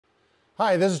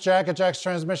Hi, this is Jack at Jack's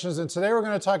Transmissions, and today we're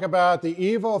going to talk about the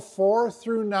EVO 4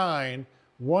 through 9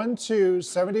 1-2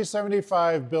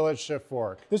 7075 billet shift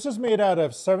fork. This is made out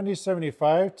of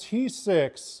 7075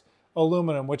 T6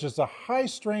 aluminum, which is the high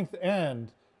strength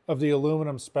end of the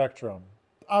aluminum spectrum.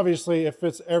 Obviously, it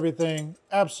fits everything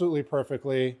absolutely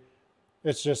perfectly.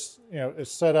 It's just,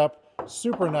 it's set up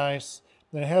super nice.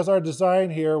 Then it has our design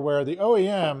here where the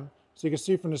OEM, so you can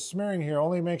see from the smearing here,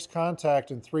 only makes contact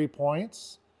in 3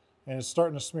 points. And it's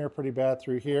starting to smear pretty bad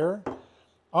through here.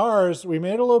 Ours, we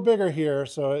made it a little bigger here,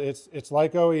 so it's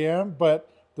like OEM, but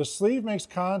the sleeve makes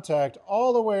contact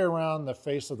all the way around the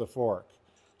face of the fork.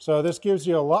 So this gives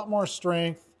you a lot more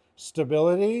strength,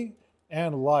 stability,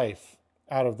 and life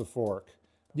out of the fork.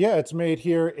 Yeah, it's made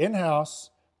here in-house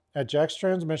at Jack's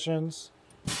Transmissions.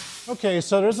 Okay,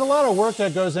 so there's a lot of work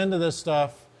that goes into this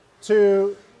stuff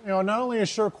to, not only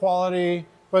assure quality,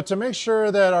 but to make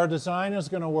sure that our design is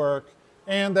going to work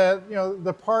and that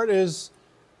the part is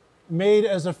made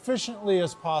as efficiently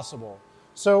as possible.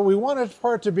 So we want the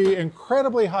part to be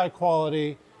incredibly high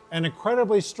quality and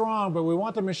incredibly strong, but we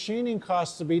want the machining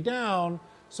costs to be down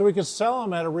so we can sell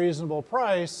them at a reasonable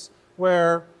price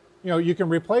where you can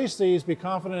replace these, be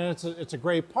confident it's a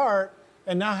great part,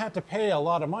 and not have to pay a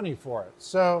lot of money for it.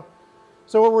 So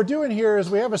what we're doing here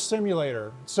is we have a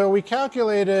simulator. So we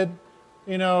calculated,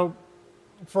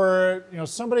 for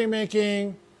somebody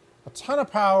making a ton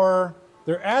of power,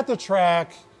 they're at the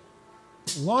track,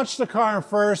 launch the car in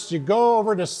first, you go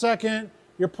over to second,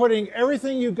 you're putting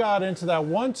everything you got into that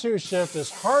 1-2 shift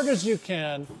as hard as you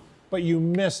can, but you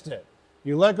missed it.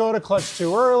 You let go of the clutch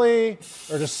too early,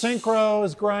 or the synchro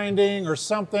is grinding or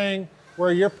something,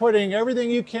 where you're putting everything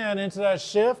you can into that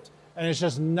shift and it's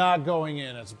just not going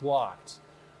in, it's blocked.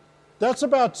 That's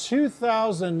about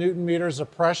 2,000 Newton meters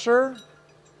of pressure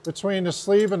between the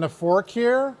sleeve and the fork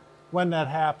here when that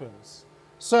happens.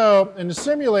 So in the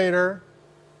simulator,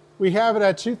 we have it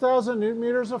at 2,000 Newton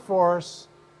meters of force,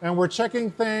 and we're checking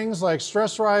things like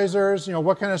stress risers,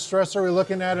 what kind of stress are we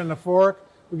looking at in the fork?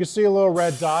 We can see a little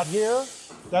red dot here.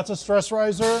 That's a stress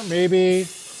riser. Maybe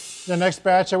the next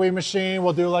batch that we machine,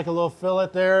 we'll do like a little fillet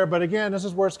there. But again, this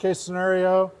is worst case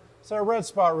scenario. So a red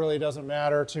spot really doesn't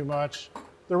matter too much.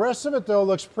 The rest of it though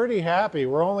looks pretty happy.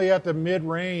 We're only at the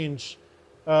mid-range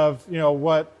of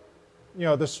what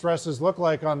the stresses look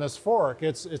like on this fork.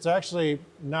 It's actually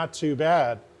not too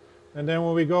bad. And then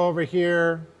when we go over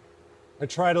here, I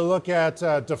try to look at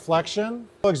deflection.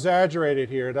 Exaggerated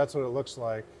here, that's what it looks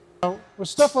like. With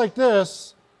stuff like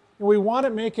this, we want to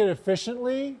make it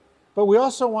efficiently, but we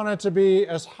also want it to be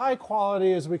as high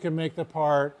quality as we can make the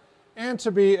part and to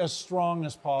be as strong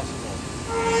as possible.